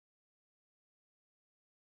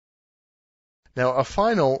Now, a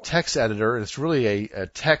final text editor, and it's really a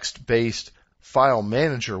text-based file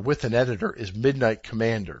manager with an editor, is Midnight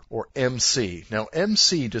Commander, or MC. Now,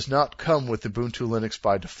 MC does not come with Ubuntu Linux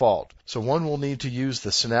by default, so one will need to use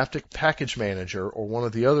the Synaptic Package Manager or one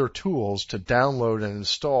of the other tools to download and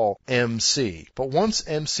install MC. But once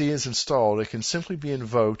MC is installed, it can simply be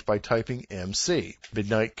invoked by typing MC,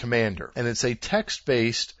 Midnight Commander, and it's a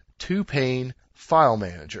text-based two-pane file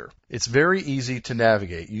manager. It's very easy to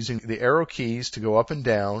navigate using the arrow keys to go up and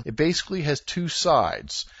down. It basically has two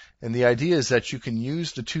sides. And the idea is that you can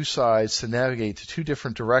use the two sides to navigate to two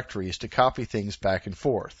different directories to copy things back and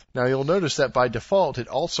forth. Now you'll notice that by default it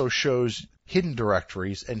also shows hidden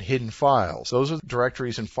directories and hidden files. Those are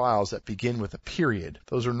directories and files that begin with a period.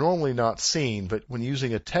 Those are normally not seen, but when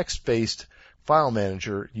using a text-based file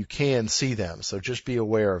manager, you can see them, so just be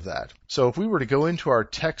aware of that. So if we were to go into our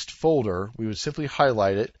text folder, we would simply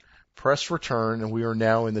highlight it, press return, and we are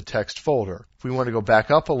now in the text folder. If we want to go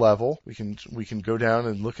back up a level, we can go down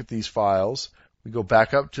and look at these files. We go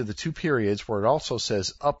back up to the two periods where it also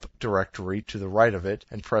says up directory to the right of it,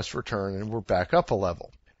 and press return, and we're back up a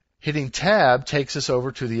level. Hitting tab takes us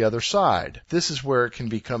over to the other side. This is where it can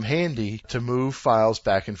become handy to move files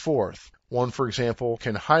back and forth. One, for example,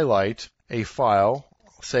 can highlight a file,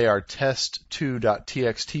 say our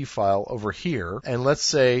test2.txt file over here, and let's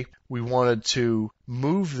say we wanted to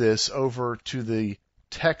move this over to the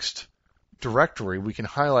text directory. We can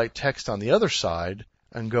highlight text on the other side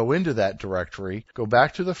and go into that directory, go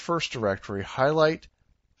back to the first directory, highlight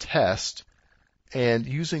test, and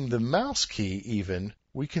using the mouse key even,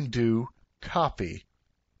 we can do copy.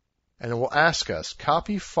 And it will ask us,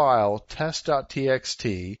 copy file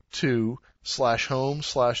test.txt to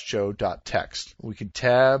 /home/joe.txt. We can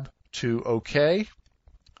tab to OK,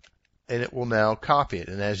 and it will now copy it.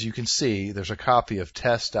 And as you can see, there's a copy of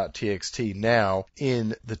test.txt now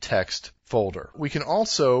in the text folder. We can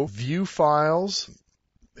also view files.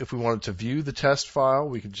 If we wanted to view the test file,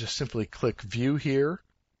 we could just simply click View here,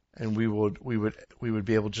 and we would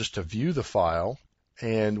be able just to view the file,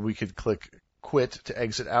 and we could click Quit to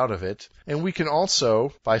exit out of it. And we can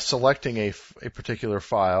also, by selecting a particular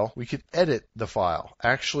file, we could edit the file.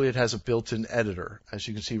 Actually, it has a built-in editor. As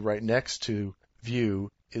you can see, right next to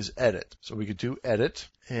View is Edit. So we could do Edit,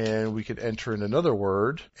 and we could enter in another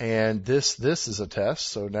word, and this is a test.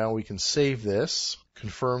 So now we can save this,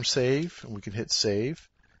 confirm save, and we can hit Save.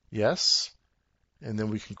 Yes. And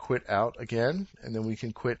then we can quit out again, and then we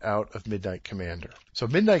can quit out of Midnight Commander. So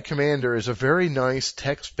Midnight Commander is a very nice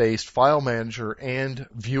text-based file manager and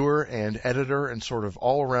viewer and editor and sort of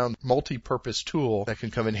all-around multi-purpose tool that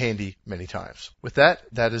can come in handy many times. With that,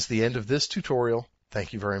 that is the end of this tutorial.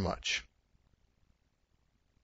 Thank you very much.